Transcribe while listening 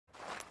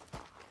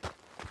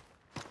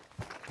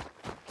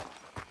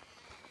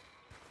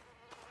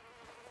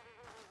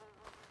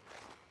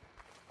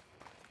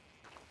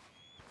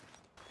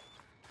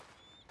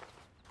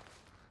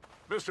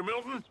Mr.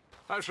 Milton,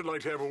 I should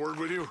like to have a word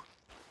with you.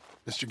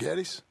 Mr.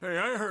 Geddes? Hey,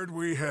 I heard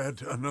we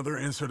had another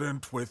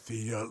incident with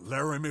the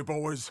Laramie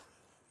boys.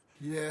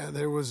 Yeah,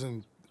 there was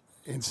an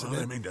incident.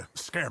 Well, they mean to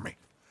scare me.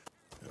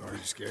 Are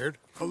you scared?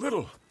 A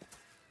little.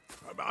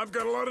 I've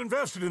got a lot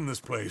invested in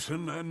this place,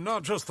 and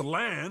not just the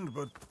land,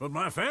 but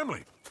my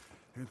family.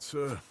 It's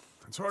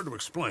hard to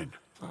explain.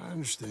 I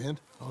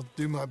understand. I'll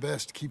do my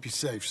best to keep you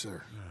safe,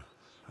 sir.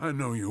 Yeah, I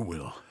know you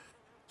will.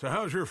 So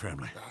how's your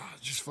family?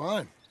 Just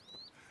fine.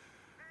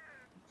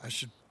 I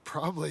should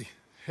probably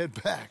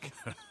head back.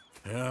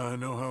 Yeah, I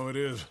know how it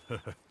is.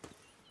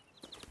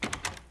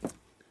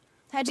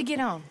 How'd you get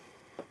on?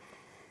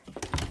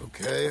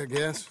 Okay, I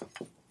guess.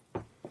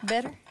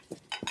 Better?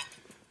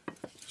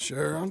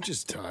 Sure, I'm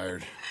just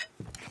tired.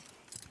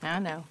 I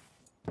know.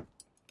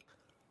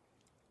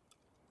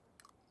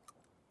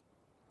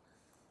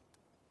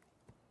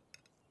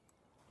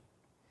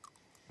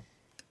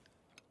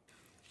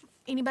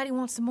 Anybody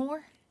want some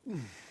more?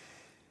 No,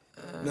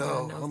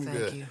 no, I'm thank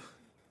good. you.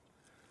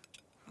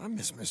 I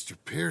miss Mr.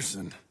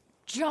 Pearson.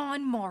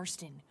 John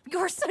Marston,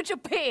 you're such a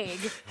pig.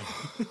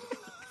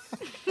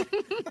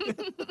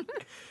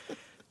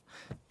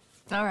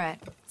 All right,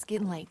 it's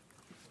getting late.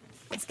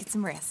 Let's get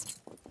some rest.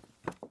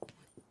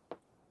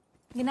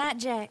 Good night,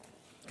 Jack.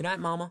 Good night,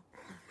 Mama.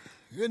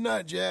 Good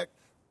night, Jack.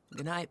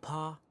 Good night,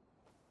 Pa.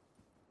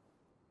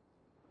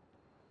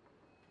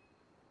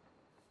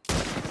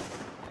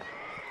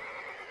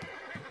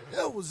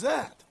 Hell was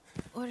that?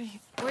 What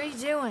are you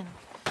doing?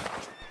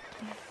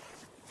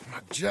 My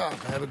job,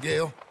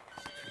 Abigail.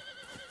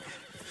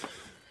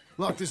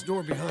 Lock this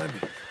door behind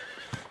me.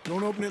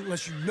 Don't open it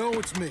unless you know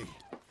it's me.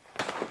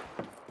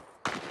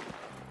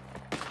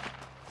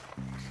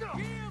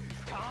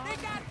 They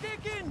got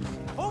Dickens!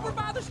 Over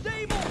by the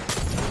stable!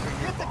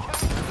 Get the car!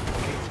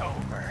 It's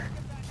over.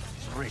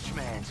 This rich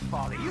man's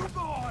folly. You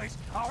boys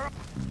are...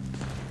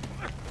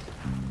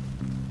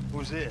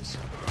 Who's this?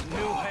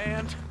 New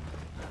hand?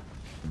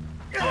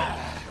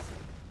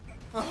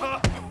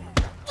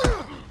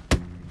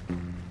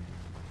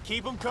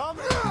 Keep him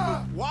coming.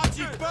 Watch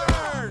it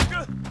burn!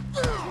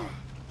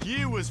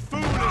 You was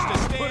foolish to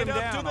stand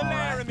up to the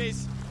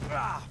Laramies.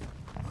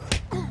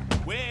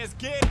 Where's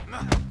Git?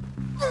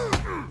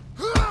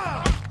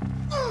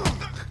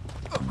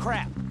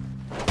 Crap.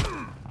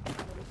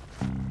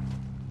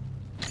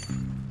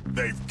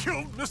 They've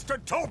killed Mr.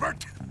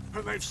 Tolbert,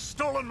 and they've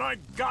stolen my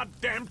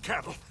goddamn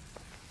cattle.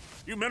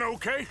 You men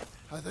okay?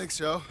 I think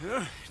so.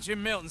 Yeah?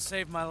 Jim Milton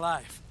saved my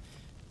life.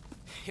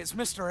 It's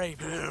Mr.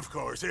 Abel. Yeah, of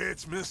course,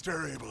 it's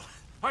Mr. Abel.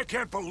 I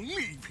can't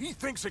believe he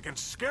thinks he can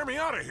scare me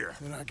out of here.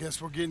 Then I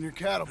guess we're getting your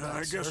cattle back, I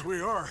guess sir.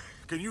 we are.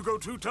 Can you go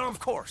too, Tom? Of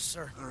course,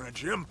 sir. All right,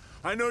 Jim.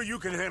 I know you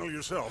can handle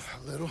yourself.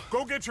 A little.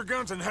 Go get your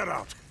guns and head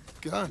out.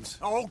 Guns?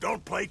 Oh,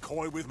 don't play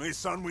coy with me,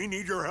 son. We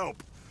need your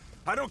help.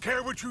 I don't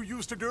care what you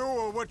used to do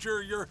or what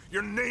your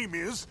name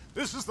is.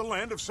 This is the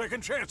land of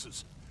second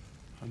chances.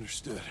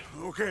 Understood.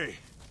 Okay.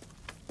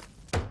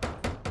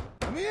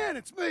 Let me in,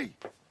 it's me!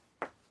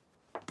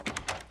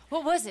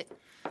 What was it?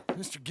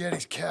 Mr.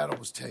 Geddes' cattle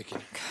was taken.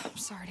 I'm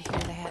sorry to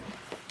hear that.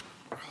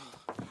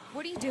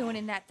 What are you doing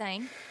in that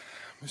thing?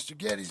 Mr.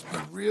 Geddes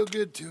been real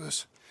good to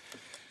us.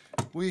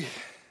 What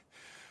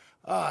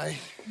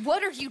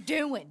are you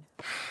doing?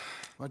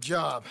 My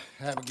job,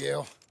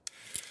 Abigail.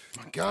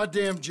 My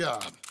goddamn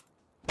job.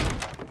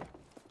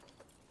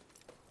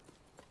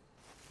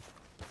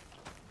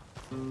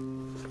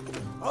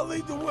 I'll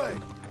lead the way.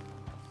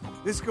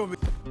 This is gonna be...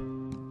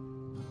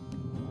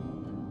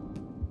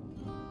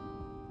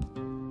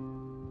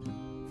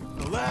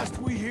 the last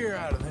we hear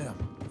out of them.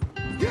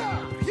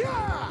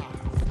 Yeah!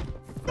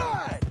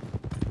 Right!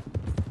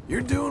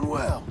 You're doing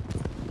well.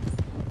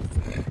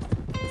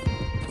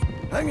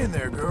 Hang in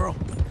there, girl.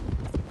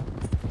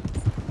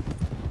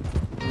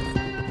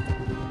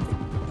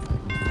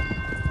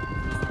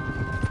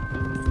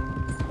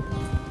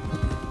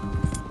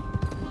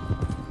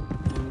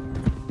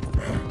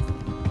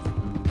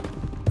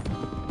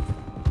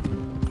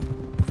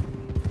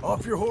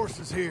 Off your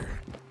horses here.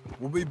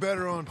 We'll be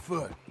better on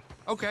foot.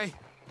 Okay,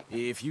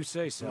 if you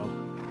say so.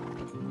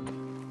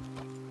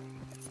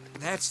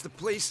 That's the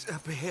place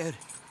up ahead.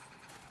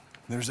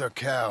 There's our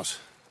cows.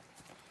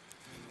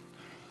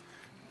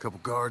 Couple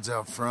guards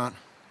out front.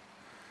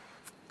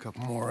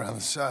 Couple more around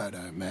the side,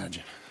 I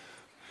imagine.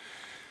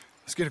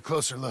 Let's get a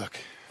closer look.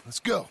 Let's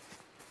go.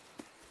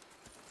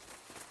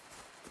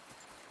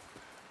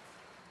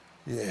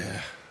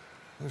 Yeah,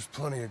 there's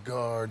plenty of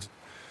guards.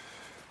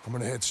 I'm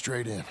gonna head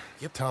straight in.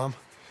 Yep. Tom,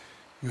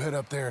 you head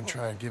up there and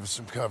try and give us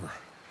some cover.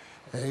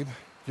 Abe,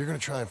 you're gonna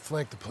try and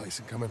flank the place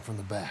and come in from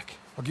the back.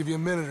 I'll give you a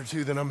minute or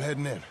two, then I'm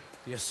heading in.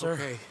 Yes, sir.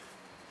 Okay.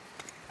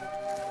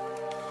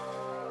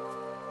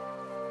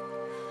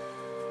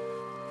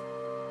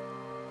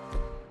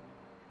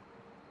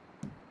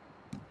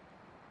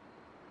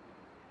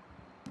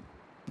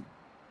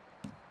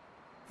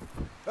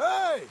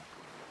 Hey!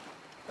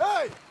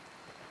 Hey!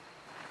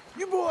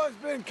 You boys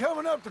been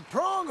coming up to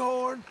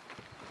Pronghorn.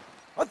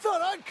 I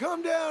thought I'd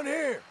come down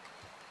here.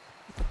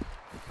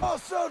 Oh,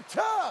 so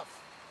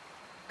tough.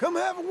 Come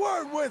have a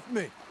word with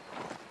me.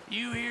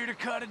 You here to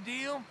cut a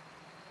deal?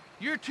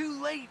 You're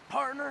too late,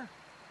 partner.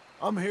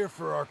 I'm here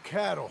for our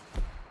cattle.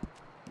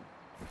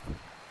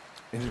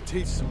 And to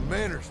teach some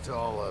manners to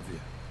all of you.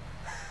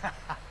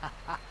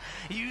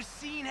 You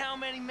seen how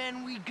many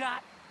men we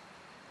got?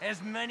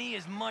 As many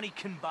as money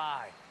can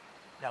buy.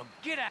 Now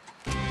get out.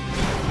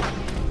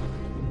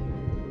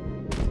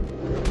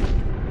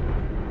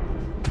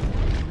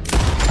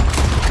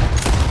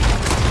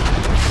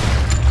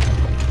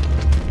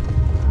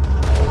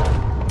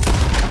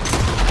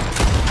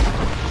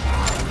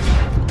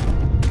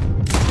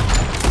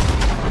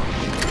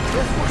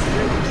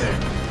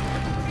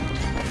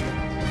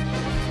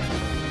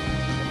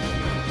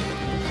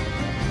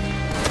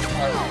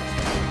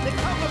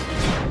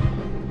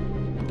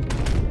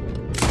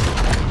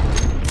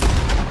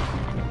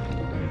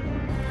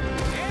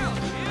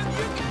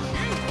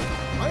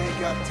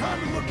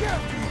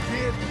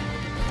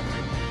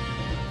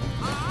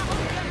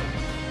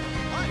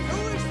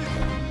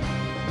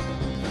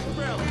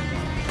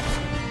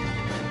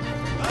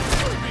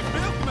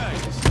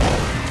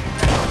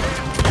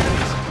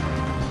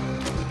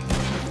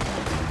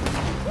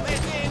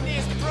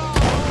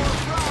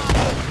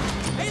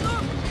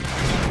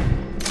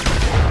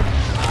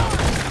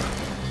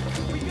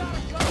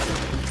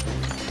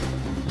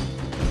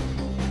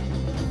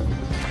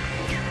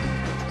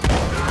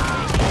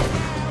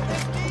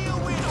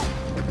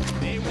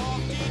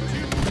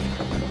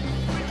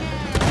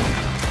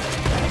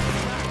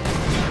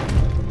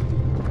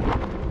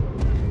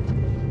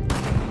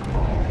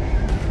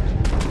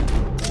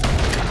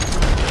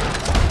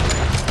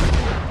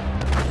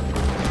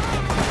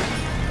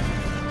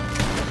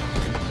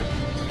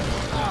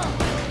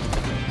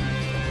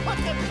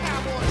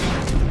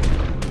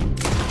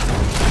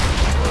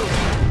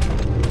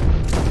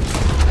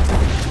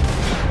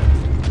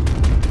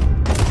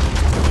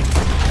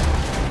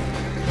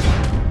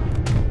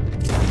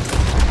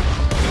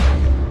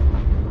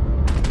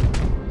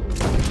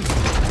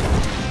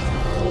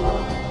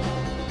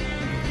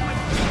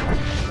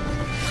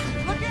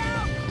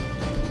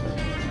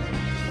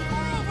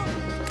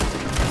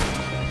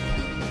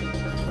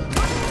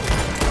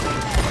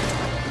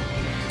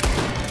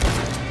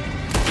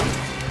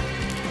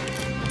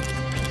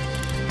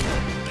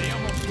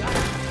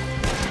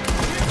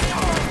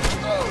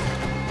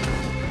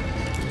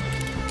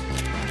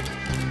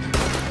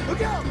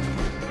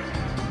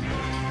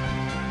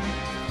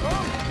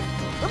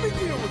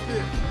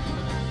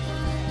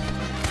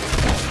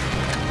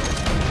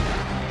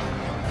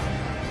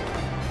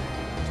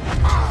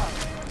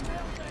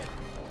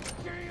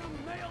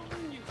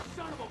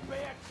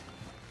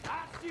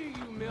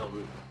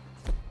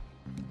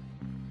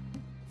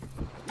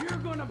 You're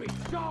gonna be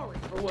sorry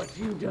for what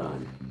you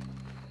done.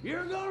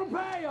 You're gonna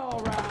pay, all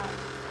right.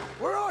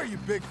 Where are you,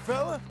 big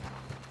fella?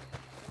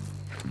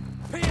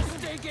 Piss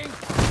stinking,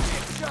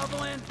 shit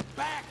shoveling,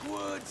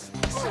 backwoods,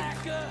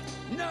 sacker,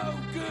 no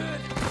good,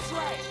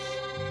 trash.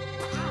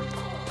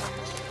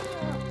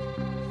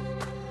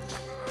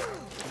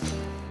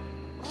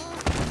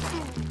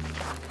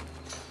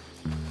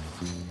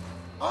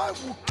 I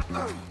will...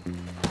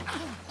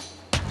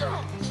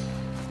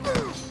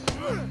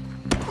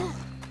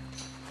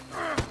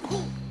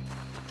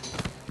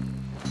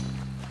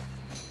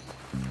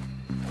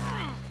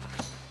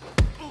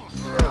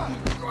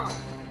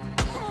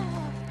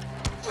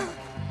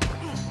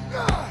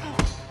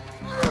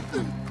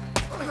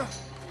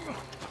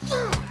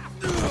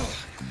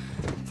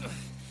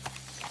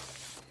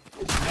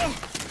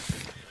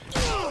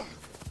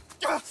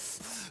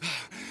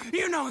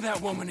 You know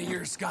that woman of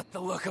yours got the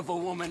look of a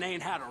woman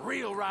ain't had a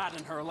real ride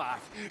in her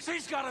life.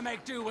 She's gotta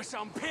make do with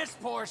some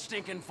piss-poor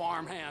stinking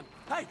farmhand.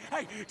 Hey,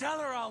 tell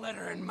her I'll let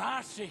her in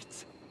my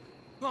sheets.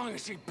 Long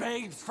as she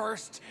bathes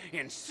first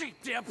in sheep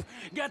dip,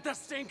 get the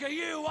stink of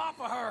you off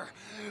of her.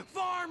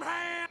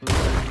 Farmhand!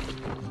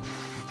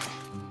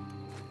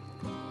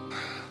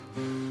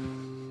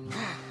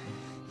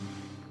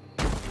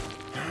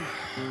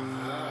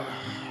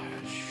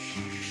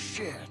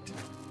 Shit.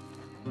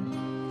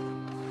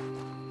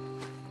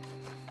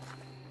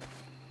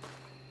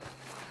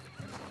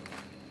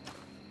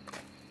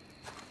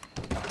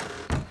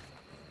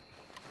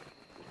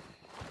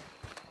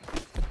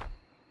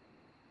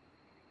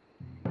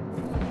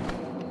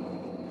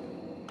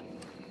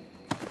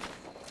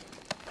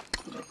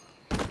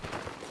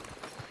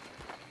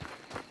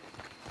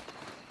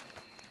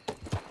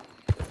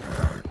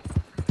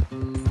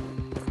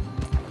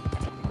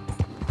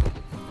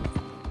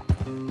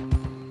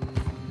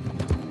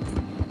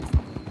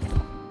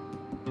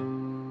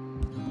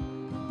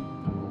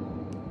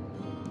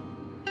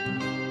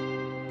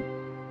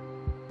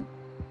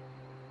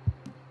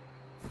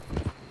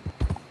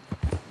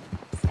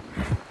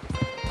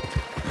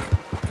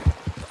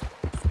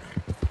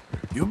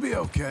 You'll be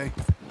okay.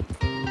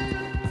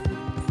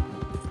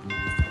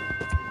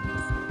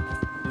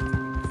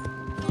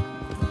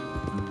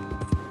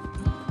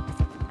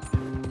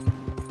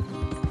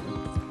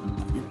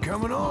 You're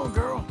coming on,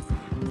 girl.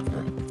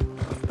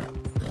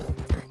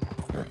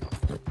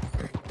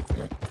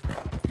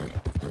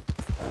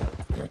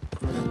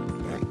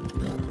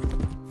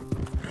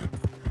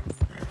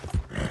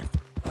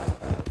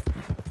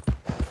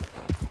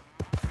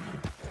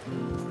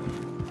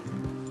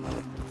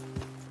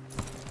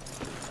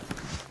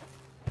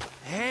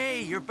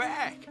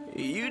 back.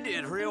 You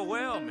did real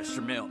well,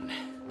 Mr.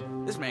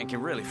 Milton. This man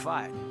can really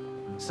fight.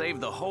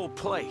 Saved the whole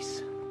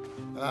place.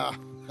 Ah,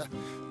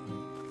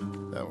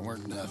 that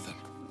weren't nothing.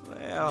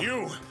 Well...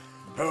 You!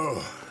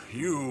 Oh,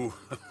 you...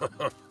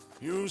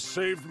 You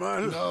saved my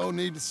life. No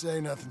need to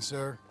say nothing,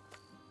 sir.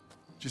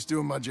 Just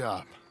doing my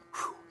job.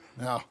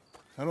 Now,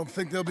 I don't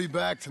think they'll be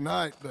back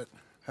tonight, but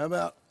how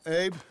about,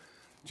 Abe?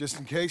 Just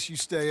in case you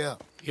stay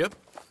up. Yep.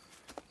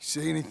 You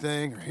see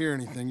anything or hear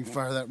anything, you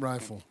fire that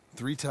rifle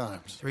 3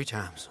 times. 3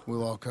 times.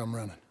 We'll all come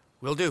running.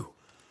 Will do.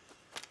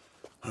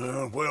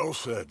 Well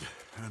said.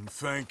 And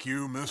thank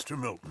you, Mr.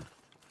 Milton.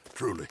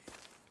 Truly.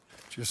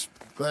 Just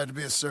glad to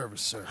be of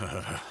service, sir.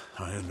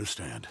 I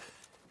understand.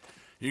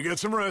 You get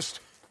some rest.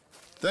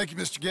 Thank you,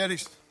 Mr.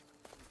 Geddes.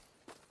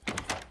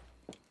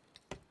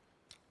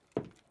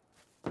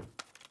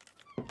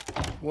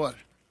 What?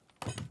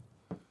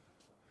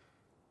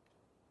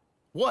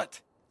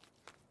 What?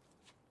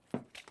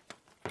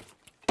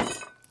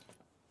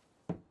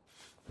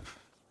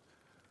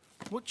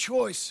 What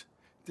choice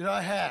did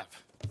I have?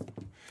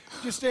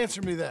 Just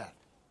answer me that.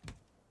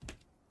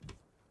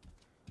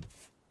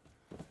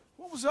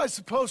 What was I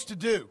supposed to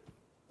do?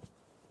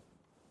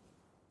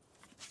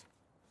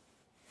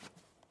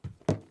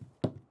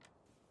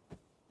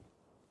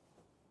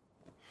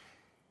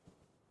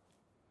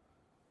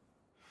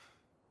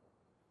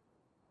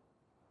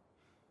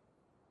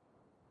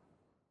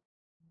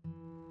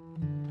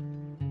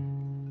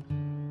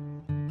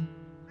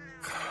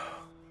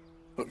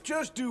 Look,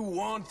 just do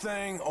one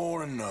thing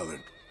or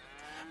another.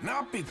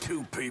 Not be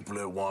 2 people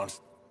at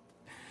once.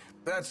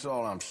 That's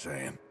all I'm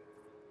saying.